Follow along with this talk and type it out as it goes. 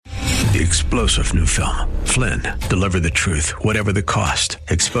the explosive new film, Flynn, deliver the truth, whatever the cost.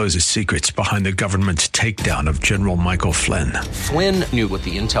 Exposes secrets behind the government's takedown of General Michael Flynn. Flynn knew what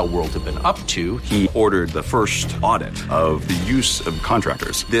the intel world had been up to. He ordered the first audit of the use of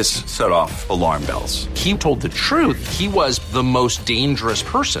contractors. This set off alarm bells. He told the truth. He was the most dangerous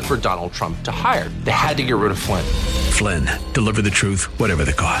person for Donald Trump to hire. They had to get rid of Flynn. Flynn, deliver the truth, whatever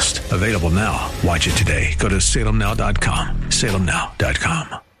the cost. Available now. Watch it today. Go to salemnow.com.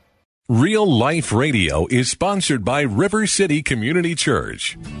 salemnow.com. Real Life Radio is sponsored by River City Community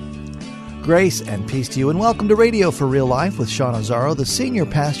Church. Grace and peace to you, and welcome to Radio for Real Life with Sean Azzaro, the senior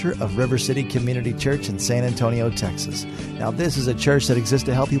pastor of River City Community Church in San Antonio, Texas. Now, this is a church that exists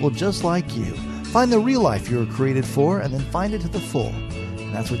to help people just like you find the real life you were created for and then find it to the full.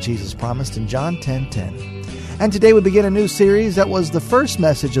 And that's what Jesus promised in John 10:10. And today we begin a new series that was the first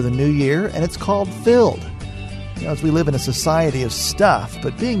message of the new year, and it's called Filled. You know, as we live in a society of stuff,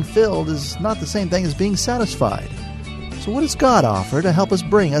 but being filled is not the same thing as being satisfied. So what does God offer to help us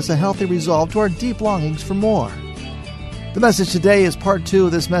bring us a healthy resolve to our deep longings for more? The message today is part 2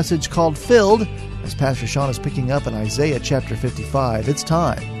 of this message called Filled, as Pastor Sean is picking up in Isaiah chapter 55. It's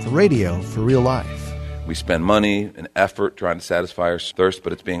time for Radio for Real Life. We spend money and effort trying to satisfy our thirst,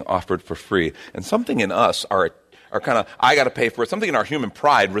 but it's being offered for free. And something in us are kind of, I got to pay for it. Something in our human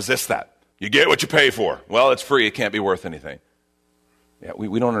pride resists that. You get what you pay for. Well, it's free. It can't be worth anything. Yeah,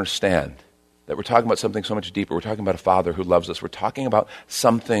 we don't understand that we're talking about something so much deeper. We're talking about a Father who loves us. We're talking about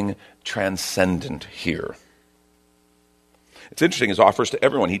something transcendent here. It's interesting, his offers to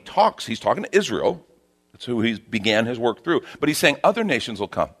everyone. He's talking to Israel. That's who he began his work through. But he's saying other nations will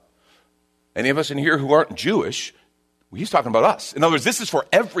come. Any of us in here who aren't Jewish, he's talking about us. In other words, this is for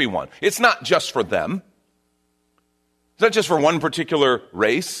everyone. It's not just for them. It's not just for one particular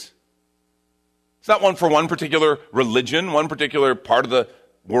race. It's not one for one particular religion, one particular part of the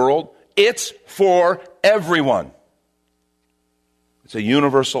world. It's for everyone. It's a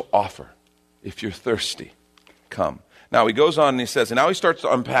universal offer. If you're thirsty, come. Now he goes on and he says, and now he starts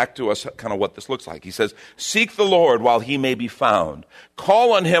to unpack to us kind of what this looks like. He says, seek the Lord while he may be found.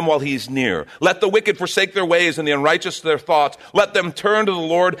 Call on him while he's near. Let the wicked forsake their ways and the unrighteous their thoughts. Let them turn to the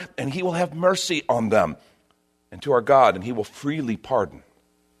Lord and he will have mercy on them. And to our God, and he will freely pardon.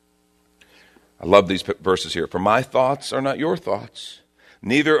 I love these verses here. For my thoughts are not your thoughts,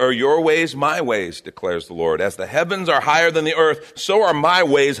 neither are your ways my ways, declares the Lord. As the heavens are higher than the earth, so are my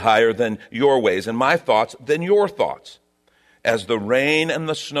ways higher than your ways, and my thoughts than your thoughts. As the rain and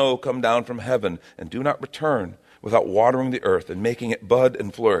the snow come down from heaven and do not return without watering the earth and making it bud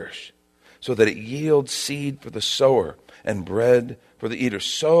and flourish, so that it yields seed for the sower and bread for the eater,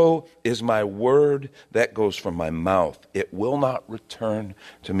 so is my word that goes from my mouth. It will not return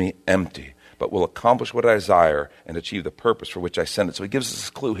to me empty, but will accomplish what I desire and achieve the purpose for which I send it. So he gives us this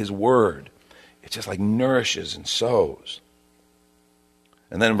clue, his word. It just like nourishes and sows.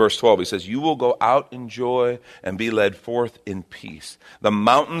 And then in verse 12 he says, you will go out in joy and be led forth in peace. The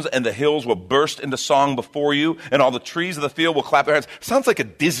mountains and the hills will burst into song before you, and all the trees of the field will clap their hands. Sounds like a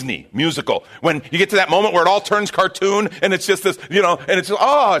Disney musical. When you get to that moment where it all turns cartoon, and it's just this, and it's,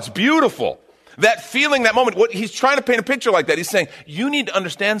 it's beautiful. That feeling, that moment, what he's trying to paint a picture like that. He's saying, you need to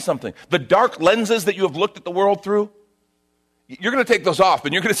understand something. The dark lenses that you have looked at the world through, you're going to take those off,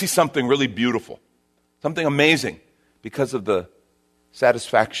 and you're going to see something really beautiful, something amazing, because of the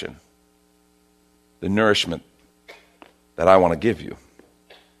satisfaction, the nourishment that I want to give you.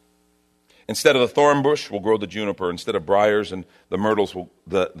 Instead of the thorn bush will grow the juniper. Instead of briars and the myrtle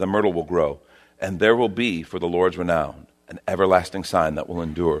will grow. And there will be, for the Lord's renown, an everlasting sign that will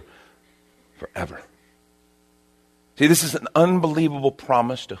endure forever. See, this is an unbelievable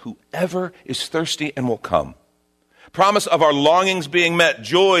promise to whoever is thirsty and will come. Promise of our longings being met,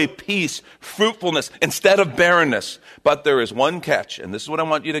 joy, peace, fruitfulness, instead of barrenness. But there is one catch, and this is what I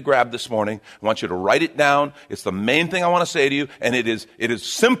want you to grab this morning. I want you to write it down. It's the main thing I want to say to you, and it is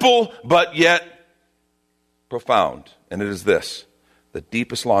simple, but yet profound. And it is this: the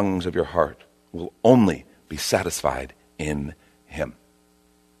deepest longings of your heart will only be satisfied in him.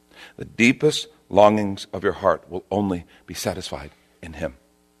 The deepest longings of your heart will only be satisfied in him.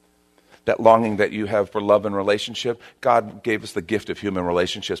 That longing that you have for love and relationship, God gave us the gift of human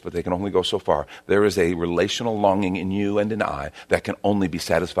relationships, but they can only go so far. There is a relational longing in you and in I that can only be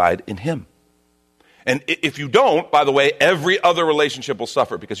satisfied in him. And if you don't, by the way, every other relationship will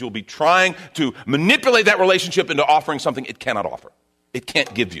suffer, because you'll be trying to manipulate that relationship into offering something it cannot offer. It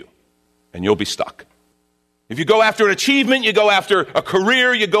can't give you, and you'll be stuck. If you go after an achievement, you go after a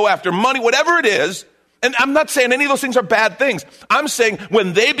career, you go after money, whatever it is, And I'm not saying any of those things are bad things. I'm saying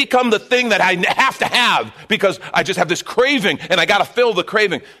when they become the thing that I have to have because I just have this craving and I got to fill the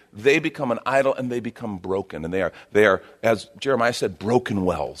craving, they become an idol and they become broken. And they are, as Jeremiah said, broken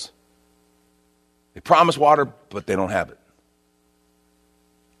wells. They promise water, but they don't have it.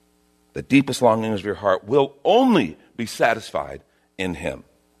 The deepest longings of your heart will only be satisfied in him.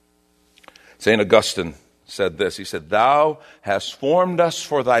 St. Augustine said this. He said, "Thou hast formed us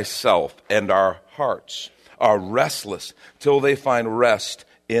for thyself, and our hearts are restless till they find rest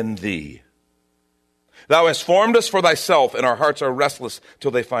in thee." Thou hast formed us for thyself, and our hearts are restless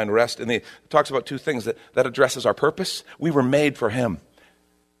till they find rest in thee. It talks about two things that addresses our purpose. We were made for him.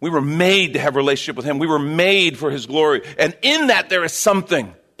 We were made to have a relationship with him. We were made for his glory. And in that there is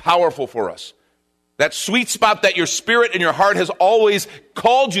something powerful for us. That sweet spot that your spirit and your heart has always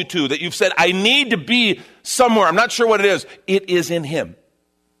called you to, that you've said, I need to be somewhere. I'm not sure what it is. It is in him,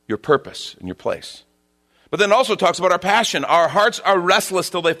 your purpose and your place. But then it also talks about our passion. Our hearts are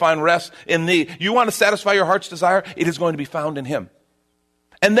restless till they find rest in thee. You want to satisfy your heart's desire? It is going to be found in him.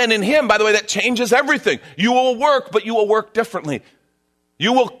 And then in him, by the way, that changes everything. You will work, but you will work differently.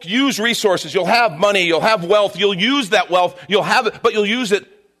 You will use resources. You'll have money. You'll have wealth. You'll use that wealth. You'll have it, but you'll use it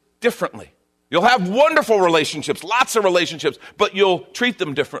differently. You'll have wonderful relationships, lots of relationships, but you'll treat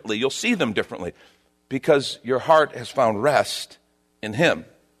them differently. You'll see them differently because your heart has found rest in him.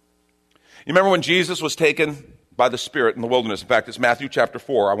 You remember when Jesus was taken by the Spirit in the wilderness? In fact, it's Matthew chapter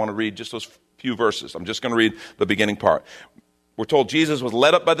 4. I want to read just those few verses. I'm just going to read the beginning part. We're told Jesus was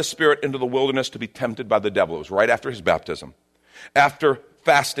led up by the Spirit into the wilderness to be tempted by the devil. It was right after his baptism. After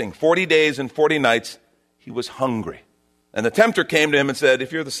fasting 40 days and 40 nights, he was hungry. And the tempter came to him and said,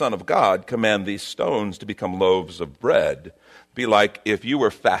 if you're the Son of God, command these stones to become loaves of bread. Be like if you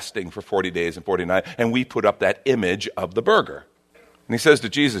were fasting for 40 days and 40 nights, and we put up that image of the burger. And he says to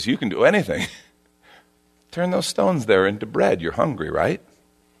Jesus, you can do anything. Turn those stones there into bread. You're hungry, right?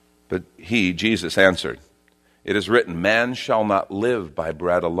 But he, Jesus, answered, it is written, man shall not live by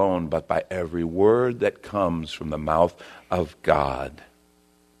bread alone, but by every word that comes from the mouth of God.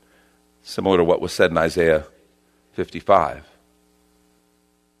 Similar to what was said in Isaiah 55.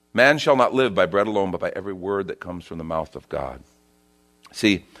 Man shall not live by bread alone, but by every word that comes from the mouth of God.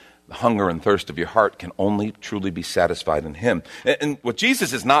 See, the hunger and thirst of your heart can only truly be satisfied in him. And what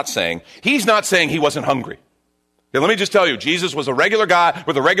Jesus is not saying, he's not saying he wasn't hungry. Okay, let me just tell you, Jesus was a regular guy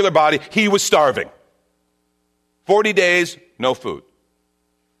with a regular body. He was starving. 40 days, no food.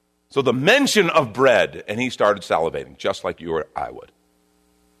 So the mention of bread, and he started salivating, just like you or I would.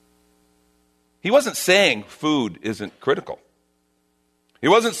 He wasn't saying food isn't critical. He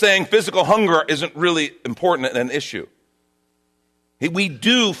wasn't saying physical hunger isn't really important and an issue. We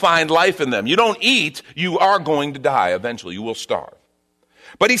do find life in them. You don't eat, you are going to die eventually. You will starve.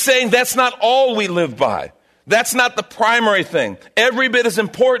 But he's saying that's not all we live by. That's not the primary thing. Every bit as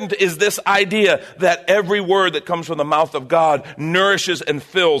important is this idea that every word that comes from the mouth of God nourishes and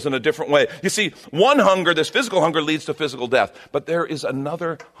fills in a different way. You see, one hunger, this physical hunger, leads to physical death. But there is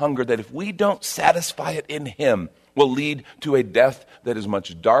another hunger that if we don't satisfy it in him, will lead to a death that is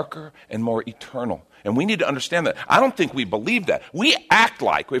much darker and more eternal. And we need to understand that. I don't think we believe that. We act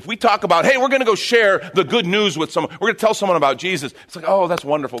like, if we talk about, hey, we're going to go share the good news with someone, we're going to tell someone about Jesus. It's like, oh, that's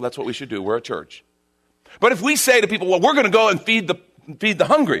wonderful. That's what we should do. We're a church. But if we say to people, well, we're going to go and feed the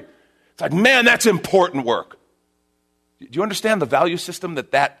hungry, it's like, man, that's important work. Do you understand the value system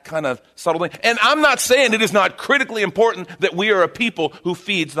that kind of subtle thing? And I'm not saying it is not critically important that we are a people who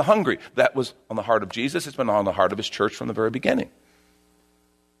feeds the hungry. That was on the heart of Jesus. It's been on the heart of his church from the very beginning.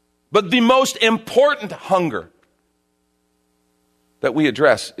 But the most important hunger that we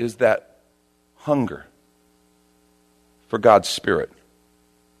address is that hunger for God's Spirit.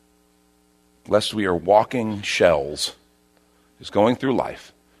 Lest we are walking shells, just going through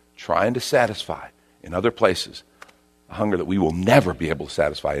life, trying to satisfy in other places a hunger that we will never be able to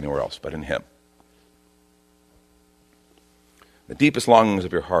satisfy anywhere else but in him. The deepest longings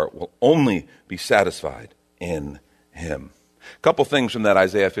of your heart will only be satisfied in him. A couple things from that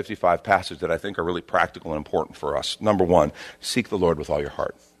Isaiah 55 passage that I think are really practical and important for us. Number one, seek the Lord with all your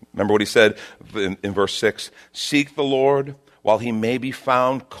heart. Remember what he said in verse 6? Seek the Lord while he may be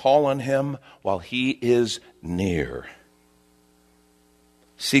found, call on him while he is near.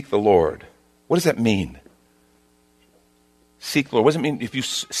 Seek the Lord. What does that mean? Seek the Lord. What does it mean if you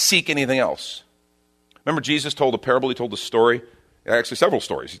seek anything else? Remember Jesus told a parable, he told a story, actually several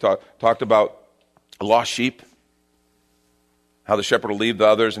stories. He talked about a lost sheep, how the shepherd will leave the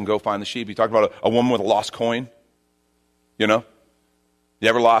others and go find the sheep. He talked about a woman with a lost coin. You know? You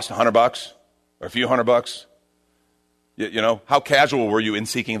ever lost $100 or a few $100? You know, how casual were you in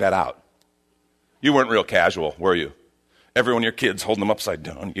seeking that out? You weren't real casual, were you? Every one of your kids holding them upside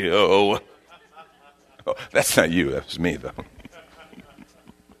down. Yo. Oh, that's not you. That was me, though.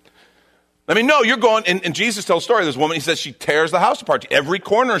 I mean, no, you're going, and Jesus tells a story. This woman, he says she tears the house apart. Every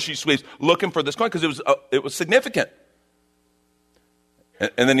corner she sweeps looking for this coin because it was significant.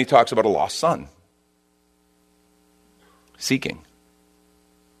 And then he talks about a lost son. Seeking.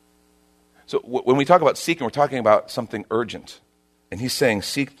 So when we talk about seeking, we're talking about something urgent. And he's saying,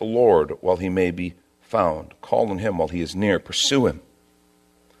 seek the Lord while he may be found. Call on him while he is near. Pursue him.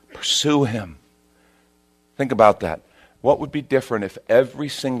 Pursue him. Think about that. What would be different if every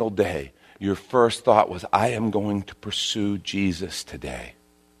single day your first thought was, I am going to pursue Jesus today.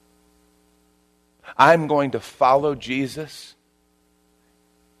 I'm going to follow Jesus.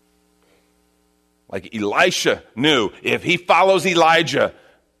 Like Elisha knew, if he follows Elijah,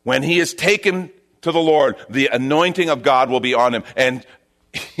 when he is taken to the Lord, the anointing of God will be on him. And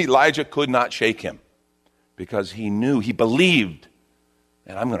Elijah could not shake him because he knew, he believed,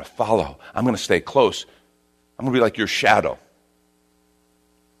 and I'm going to follow. I'm going to stay close. I'm going to be like your shadow.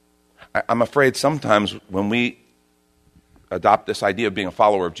 I'm afraid sometimes when we adopt this idea of being a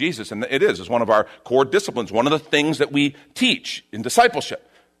follower of Jesus, and it's one of our core disciplines, one of the things that we teach in discipleship.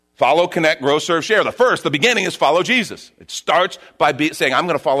 Follow, connect, grow, serve, share. The beginning is follow Jesus. It starts by saying, I'm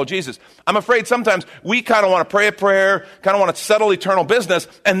going to follow Jesus. I'm afraid sometimes we kind of want to pray a prayer, kind of want to settle eternal business,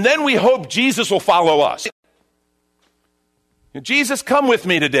 and then we hope Jesus will follow us. Jesus, come with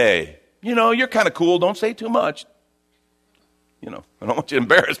me today. You're kind of cool. Don't say too much. I don't want you to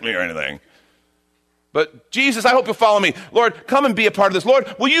embarrass me or anything. But Jesus, I hope you'll follow me. Lord, come and be a part of this.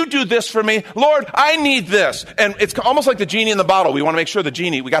 Lord, will you do this for me? Lord, I need this. And it's almost like the genie in the bottle. We want to make sure the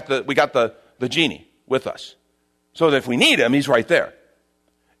genie, we got the genie with us. So that if we need him, he's right there.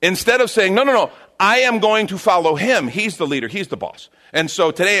 Instead of saying, no, I am going to follow him. He's the leader. He's the boss. And so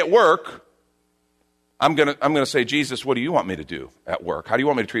today at work, I'm gonna say, Jesus, what do you want me to do at work? How do you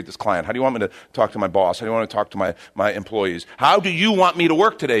want me to treat this client? How do you want me to talk to my boss? How do you want me to talk to my employees? How do you want me to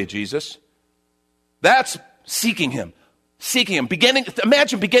work today, Jesus? That's seeking him. Seeking him.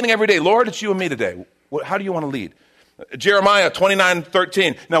 Imagine beginning every day. Lord, it's you and me today. How do you want to lead? Jeremiah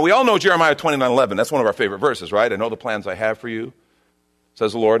 29:13. Now, we all know Jeremiah 29:11. That's one of our favorite verses, right? I know the plans I have for you,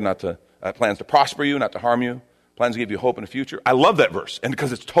 says the Lord, plans to prosper you, not to harm you, plans to give you hope in the future. I love that verse, and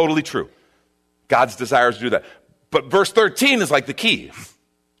because it's totally true. God's desires to do that. But verse 13 is like the key.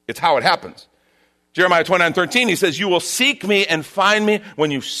 It's how it happens. Jeremiah 29:13, he says, you will seek me and find me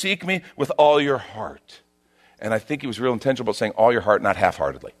when you seek me with all your heart. And I think he was real intentional about saying all your heart, not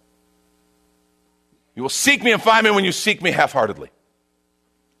half-heartedly. You will seek me and find me when you seek me half-heartedly.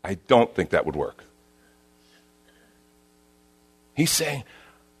 I don't think that would work. He's saying,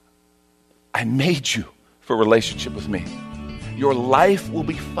 I made you for a relationship with me. Your life will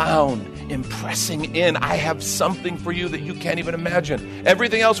be found in pressing in. I have something for you that you can't even imagine.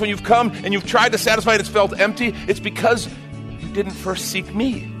 Everything else, when you've come and you've tried to satisfy it, it's felt empty. It's because you didn't first seek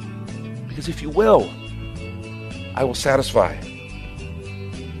me. Because if you will, I will satisfy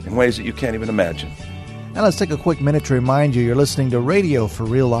in ways that you can't even imagine. Now let's take a quick minute to remind you you're listening to Radio for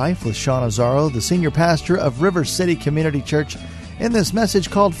Real Life with Sean Azzaro, the senior pastor of River City Community Church, in this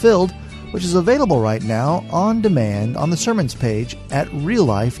message called Filled, which is available right now on demand on the sermons page at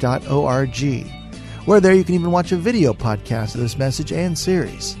reallife.org, where there you can even watch a video podcast of this message and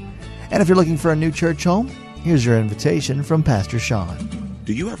series. And if you're looking for a new church home, here's your invitation from Pastor Sean.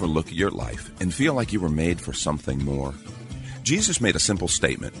 Do you ever look at your life and feel like you were made for something more? Jesus made a simple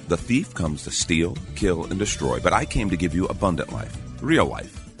statement. The thief comes to steal, kill, and destroy, but I came to give you abundant life, real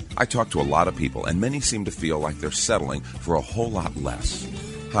life. I talk to a lot of people, and many seem to feel like they're settling for a whole lot less.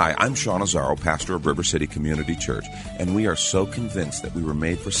 Hi, I'm Sean Azzaro, pastor of River City Community Church, and we are so convinced that we were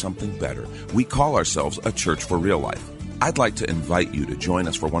made for something better. We call ourselves a church for real life. I'd like to invite you to join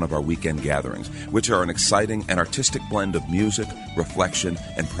us for one of our weekend gatherings, which are an exciting and artistic blend of music, reflection,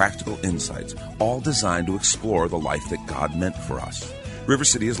 and practical insights, all designed to explore the life that God meant for us. River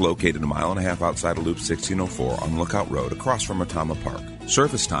City is located 1.5 miles outside of Loop 1604 on Lookout Road across from Retama Park.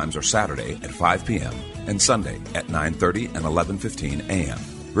 Service times are Saturday at 5 p.m. and Sunday at 9:30 and 11:15 a.m.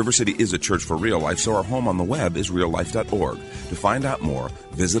 River City is a church for real life, so our home on the web is reallife.org. To find out more,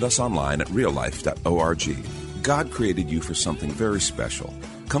 visit us online at reallife.org. God created you for something very special.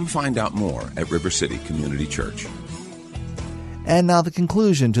 Come find out more at River City Community Church. And now the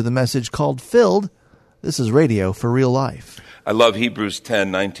conclusion to the message called Filled. This is Radio for Real Life. I love Hebrews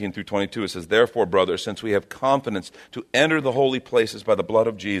 10:19-22. It says, therefore, brothers, since we have confidence to enter the holy places by the blood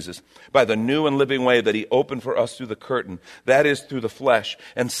of Jesus, by the new and living way that he opened for us through the curtain, that is, through the flesh,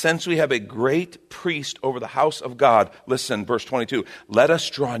 and since we have a great priest over the house of God, listen, verse 22, let us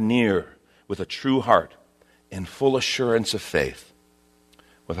draw near with a true heart in full assurance of faith,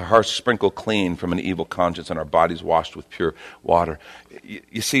 with our hearts sprinkled clean from an evil conscience and our bodies washed with pure water.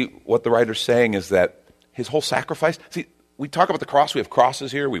 You see, what the writer's saying is that his whole sacrifice, see, we talk about the cross, we have crosses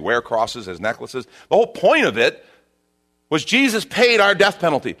here, we wear crosses as necklaces. The whole point of it was Jesus paid our death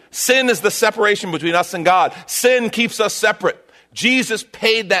penalty. Sin is the separation between us and God. Sin keeps us separate. Jesus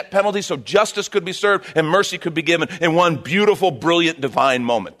paid that penalty so justice could be served and mercy could be given in one beautiful, brilliant, divine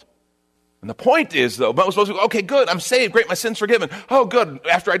moment. And the point is, though, but we're supposed to go, okay, good, I'm saved, great, my sin's forgiven. Oh, good,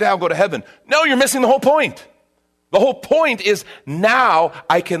 after I die, I'll go to heaven. No, you're missing the whole point. The whole point is now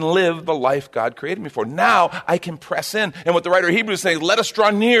I can live the life God created me for. Now I can press in. And what the writer of Hebrews is saying, let us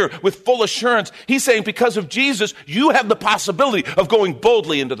draw near with full assurance. He's saying because of Jesus, you have the possibility of going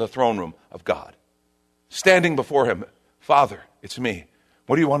boldly into the throne room of God. Standing before him, Father, it's me.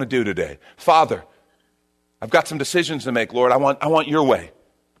 What do you want to do today? Father, I've got some decisions to make, Lord. I want your way.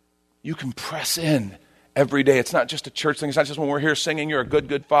 You can press in every day. It's not just a church thing. It's not just when we're here singing, you're a good,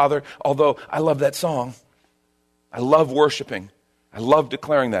 good Father. Although I love that song. I love worshiping. I love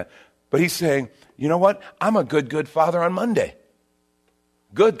declaring that. But he's saying, you know what? I'm a good, good Father on Monday.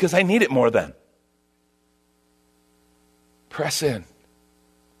 Good, because I need it more then. Press in.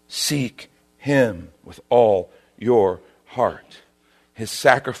 Seek him with all your heart. His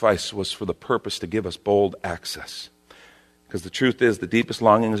sacrifice was for the purpose to give us bold access. Because the truth is, the deepest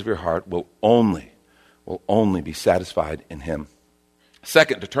longings of your heart will only be satisfied in him.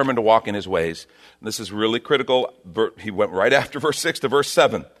 Second, determined to walk in his ways. And this is really critical. He went right after verse 6 to verse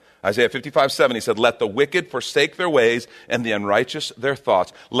 7. Isaiah 55:7, he said, let the wicked forsake their ways and the unrighteous their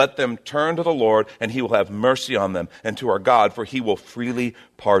thoughts. Let them turn to the Lord, and he will have mercy on them, and to our God, for he will freely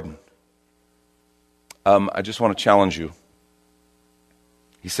pardon. I just want to challenge you.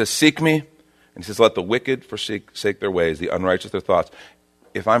 He says, seek me. And he says, let the wicked forsake their ways, the unrighteous their thoughts.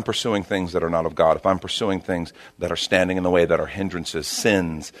 If I'm pursuing things that are not of God, if I'm pursuing things that are standing in the way, that are hindrances,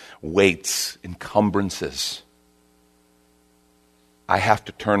 sins, weights, encumbrances, I have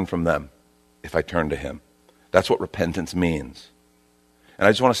to turn from them if I turn to him. That's what repentance means. And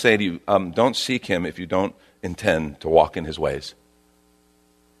I just want to say to you, don't seek him if you don't intend to walk in his ways.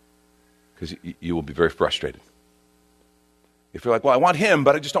 Because you will be very frustrated. If you're like, well, I want him,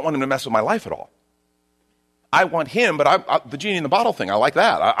 but I just don't want him to mess with my life at all. I want him, but the genie in the bottle thing, I like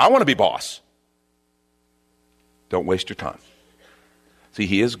that. I want to be boss. Don't waste your time. See,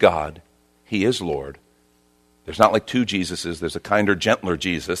 he is God. He is Lord. There's not like two Jesuses. There's a kinder, gentler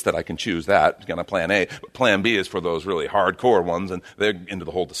Jesus that I can choose that. It's kind of plan A. But plan B is for those really hardcore ones, and they're into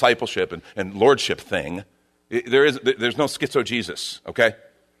the whole discipleship and lordship thing. There's no schizo Jesus, okay?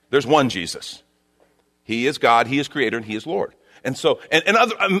 There's one Jesus. He is God, he is creator, and he is Lord. And so, and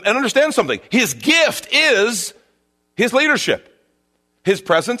understand something. His gift is his leadership. His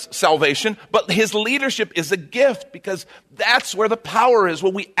presence, salvation, but his leadership is a gift because that's where the power is,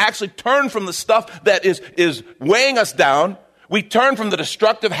 when we actually turn from the stuff that is weighing us down. We turn from the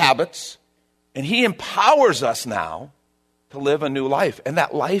destructive habits, and he empowers us now to live a new life. And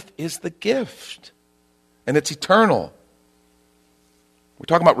that life is the gift, and it's eternal. We're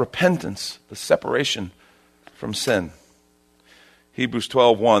talking about repentance, the separation from sin. Hebrews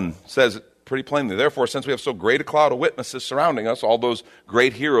 12:1 says it pretty plainly. Therefore, since we have so great a cloud of witnesses surrounding us, all those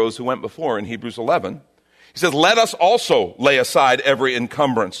great heroes who went before in Hebrews 11, he says, let us also lay aside every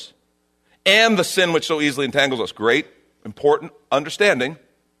encumbrance and the sin which so easily entangles us. Great, important understanding.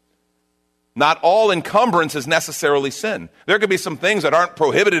 Not all encumbrance is necessarily sin. There could be some things that aren't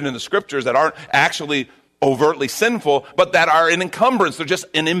prohibited in the scriptures that aren't actually overtly sinful, but that are an encumbrance. They're just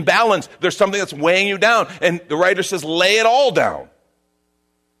an imbalance. There's something that's weighing you down. And the writer says, lay it all down.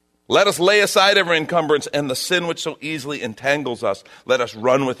 Let us lay aside every encumbrance and the sin which so easily entangles us. Let us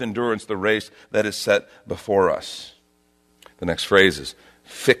run with endurance the race that is set before us. The next phrase is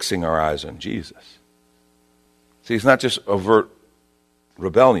fixing our eyes on Jesus. See, it's not just overt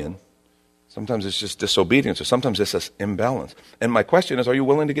rebellion. Sometimes it's just disobedience, or sometimes it's this imbalance. And my question is, are you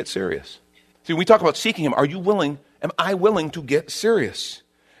willing to get serious? See, when we talk about seeking him, am I willing to get serious?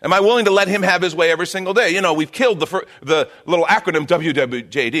 Am I willing to let him have his way every single day? You know, we've killed the little acronym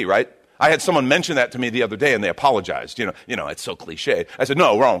WWJD, right? I had someone mention that to me the other day, and they apologized. You know, it's so cliche. I said,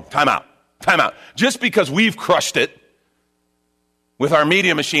 no, wrong. Time out. Just because we've crushed it with our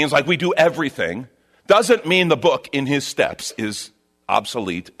media machines like we do everything doesn't mean the book In His Steps is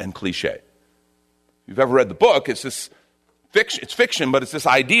obsolete and cliche. If you've ever read the book, it's fiction, but it's this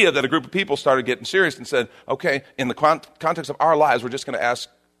idea that a group of people started getting serious and said, okay, in the context of our lives, we're just going to ask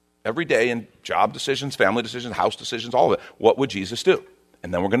every day in job decisions, family decisions, house decisions, all of it, what would Jesus do?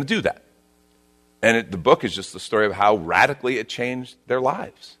 And then we're going to do that. And the book is just the story of how radically it changed their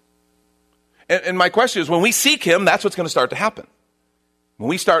lives. And my question is, when we seek him, that's what's going to start to happen. When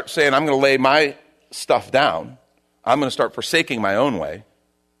we start saying, I'm going to lay my stuff down, I'm going to start forsaking my own way,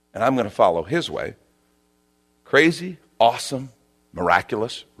 and I'm going to follow his way, crazy, awesome,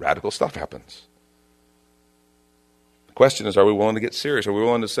 miraculous, radical stuff happens. The question is, are we willing to get serious? Are we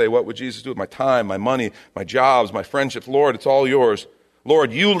willing to say, what would Jesus do with my time, my money, my jobs, my friendships? Lord, it's all yours.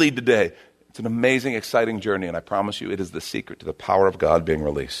 Lord, you lead today. It's an amazing, exciting journey, and I promise you it is the secret to the power of God being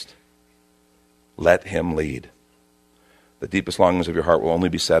released. Let him lead. The deepest longings of your heart will only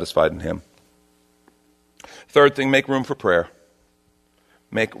be satisfied in him. Third thing, make room for prayer.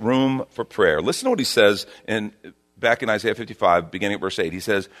 Make room for prayer. Listen to what he says back in Isaiah 55, beginning at verse 8. He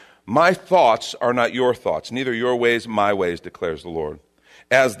says, my thoughts are not your thoughts, neither your ways my ways, declares the Lord.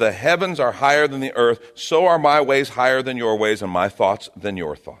 As the heavens are higher than the earth, so are my ways higher than your ways, and my thoughts than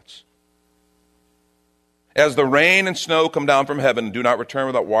your thoughts. As the rain and snow come down from heaven and do not return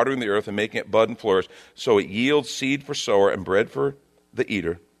without watering the earth and making it bud and flourish, so it yields seed for sower and bread for the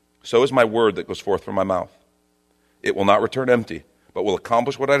eater, so is my word that goes forth from my mouth. It will not return empty, but will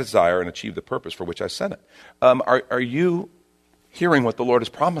accomplish what I desire and achieve the purpose for which I sent it. Are you hearing what the Lord is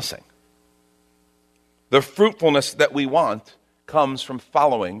promising? The fruitfulness that we want comes from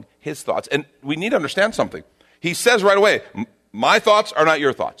following his thoughts. And we need to understand something. He says right away, my thoughts are not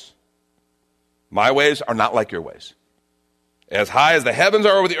your thoughts. My ways are not like your ways. As high as the heavens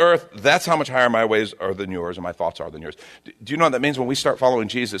are over the earth, that's how much higher my ways are than yours and my thoughts are than yours. Do you know what that means? When we start following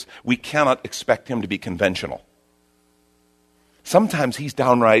Jesus, we cannot expect him to be conventional. Sometimes he's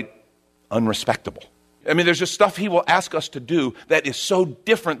downright unrespectable. I mean, there's just stuff he will ask us to do that is so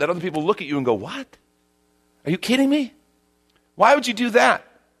different that other people look at you and go, what? Are you kidding me? Why would you do that?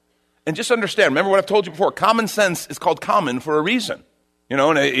 And just understand, remember what I've told you before, common sense is called common for a reason. You know,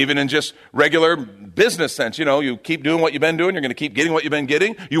 and even in just regular business sense, you know, you keep doing what you've been doing, you're going to keep getting what you've been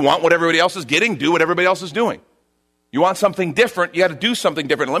getting. You want what everybody else is getting, do what everybody else is doing. You want something different, you got to do something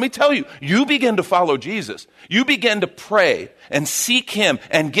different. And let me tell you, you begin to follow Jesus. You begin to pray and seek him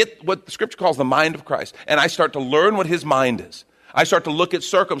and get what the scripture calls the mind of Christ. And I start to learn what his mind is. I start to look at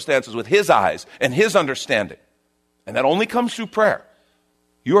circumstances with his eyes and his understanding. And that only comes through prayer.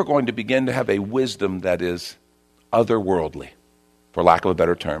 You are going to begin to have a wisdom that is otherworldly, for lack of a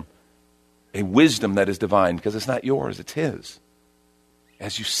better term. A wisdom that is divine, because it's not yours, it's his.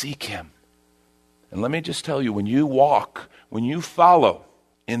 As you seek him. And let me just tell you, when you walk, when you follow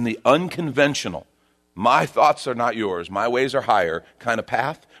in the unconventional, my thoughts are not yours, my ways are higher kind of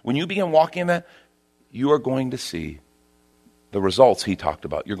path, when you begin walking in that, you are going to see the results he talked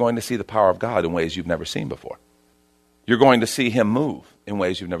about. You're going to see the power of God in ways you've never seen before. You're going to see him move in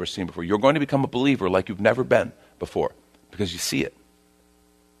ways you've never seen before. You're going to become a believer like you've never been before because you see it.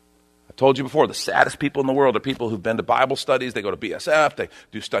 I told you before, the saddest people in the world are people who've been to Bible studies. They go to BSF, they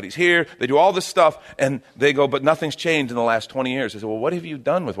do studies here, they do all this stuff, and they go, but nothing's changed in the last 20 years. They say, well, what have you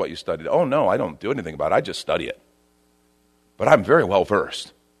done with what you studied? Oh, no, I don't do anything about it. I just study it. But I'm very well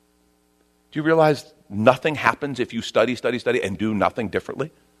versed. Do you realize nothing happens if you study, and do nothing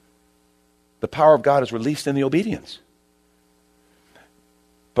differently? The power of God is released in the obedience.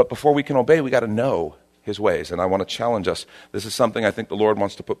 But before we can obey, we got to know his ways. And I want to challenge us. This is something I think the Lord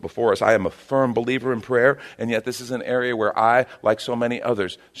wants to put before us. I am a firm believer in prayer, and yet this is an area where I, like so many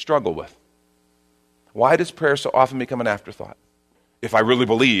others, struggle with. Why does prayer so often become an afterthought? If I really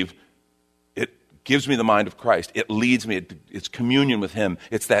believe, it gives me the mind of Christ. It leads me. It's communion with him.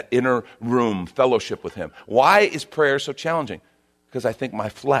 It's that inner room, fellowship with him. Why is prayer so challenging? Because I think my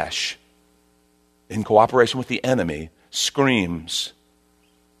flesh, in cooperation with the enemy, screams.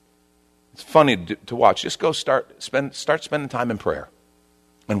 It's funny to watch. Just go start spending time in prayer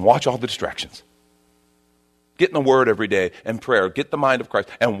and watch all the distractions. Get in the Word every day and prayer. Get the mind of Christ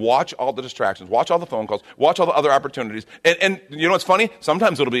and watch all the distractions. Watch all the phone calls. Watch all the other opportunities. And you know what's funny?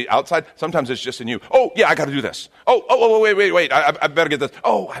 Sometimes it'll be outside. Sometimes it's just in you. Oh, yeah, I got to do this. Oh, wait. I better get this.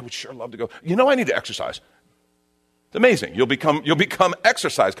 Oh, I would sure love to go. You know, I need to exercise. It's amazing. You'll become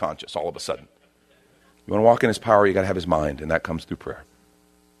exercise conscious all of a sudden. You want to walk in his power, you got to have his mind, and that comes through prayer.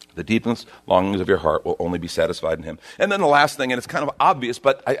 The deepest longings of your heart will only be satisfied in him. And then the last thing, and it's kind of obvious,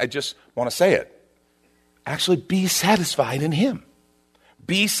 but I just want to say it. Actually, be satisfied in him.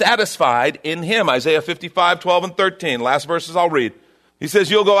 Be satisfied in him. Isaiah 55, 12 and 13. Last verses I'll read. He says,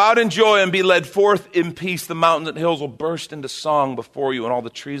 you'll go out in joy and be led forth in peace. The mountains and hills will burst into song before you, and all the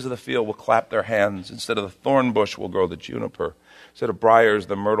trees of the field will clap their hands. Instead of the thorn bush will grow the juniper. Instead of briars,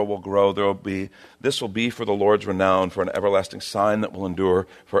 the myrtle will grow. This will be for the Lord's renown, for an everlasting sign that will endure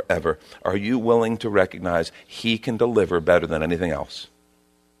forever. Are you willing to recognize he can deliver better than anything else?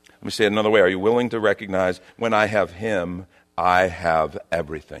 Let me say it another way. Are you willing to recognize when I have him, I have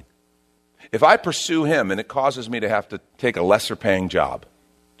everything? If I pursue him and it causes me to have to take a lesser paying job,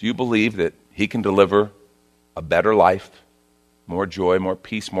 do you believe that he can deliver a better life, more joy, more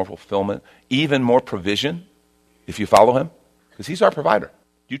peace, more fulfillment, even more provision if you follow him? Because he's our provider.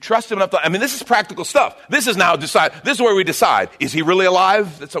 Do you trust him enough to, this is practical stuff. This is where we decide, is he really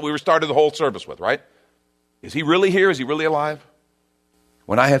alive? That's what we started the whole service with, right? Is he really here? Is he really alive?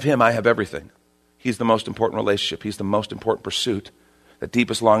 When I have him, I have everything. He's the most important relationship. He's the most important pursuit. The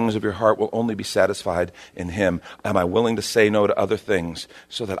deepest longings of your heart will only be satisfied in him. Am I willing to say no to other things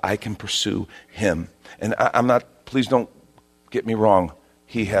so that I can pursue him? And please don't get me wrong.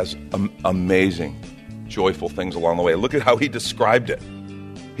 He has amazing, joyful things along the way. Look at how he described it.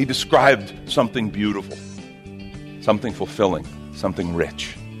 He described something beautiful, something fulfilling, something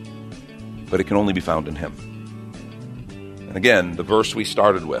rich. But it can only be found in him. And again, the verse we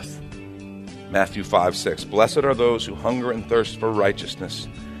started with, Matthew 5:6. Blessed are those who hunger and thirst for righteousness,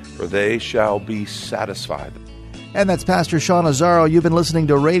 for they shall be satisfied. And that's Pastor Sean Azzaro. You've been listening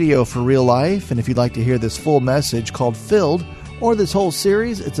to Radio for Real Life. And if you'd like to hear this full message called Filled, or this whole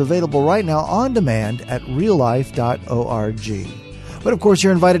series, it's available right now on demand at reallife.org. But of course,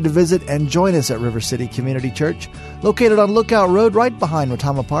 you're invited to visit and join us at River City Community Church, located on Lookout Road right behind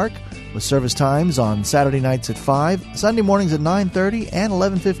Rotama Park, with service times on Saturday nights at 5, Sunday mornings at 9:30 and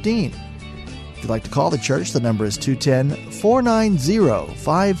 11:15. If you'd like to call the church, the number is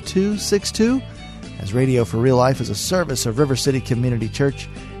 210-490-5262, as Radio for Real Life is a service of River City Community Church,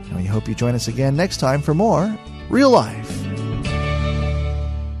 and we hope you join us again next time for more Real Life.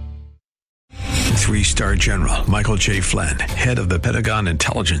 3-star General Michael J. Flynn, head of the Pentagon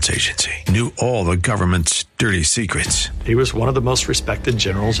Intelligence Agency, knew all the government's dirty secrets. He was one of the most respected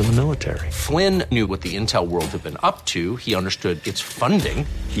generals in the military. Flynn knew what the intel world had been up to. He understood its funding.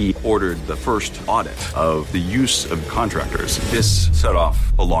 He ordered the first audit of the use of contractors. This set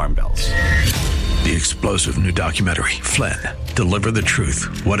off alarm bells. The explosive new documentary, Flynn, Deliver the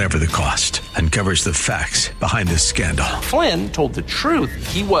Truth, Whatever the Cost, uncovers the facts behind this scandal. Flynn told the truth.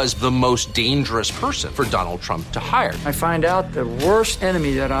 He was the most dangerous person for Donald Trump to hire. I find out the worst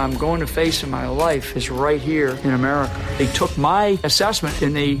enemy that I'm going to face in my life is right here in America. They took my assessment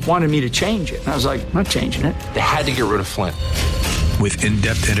and they wanted me to change it. And I was like, I'm not changing it. They had to get rid of Flynn. With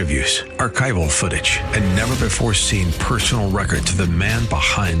in-depth interviews, archival footage, and never-before-seen personal records of the man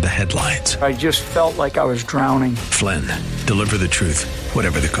behind the headlines. I just felt like I was drowning. Flynn, Deliver the Truth,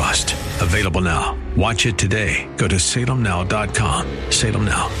 Whatever the Cost. Available now. Watch it today. Go to salemnow.com.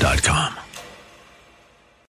 salemnow.com.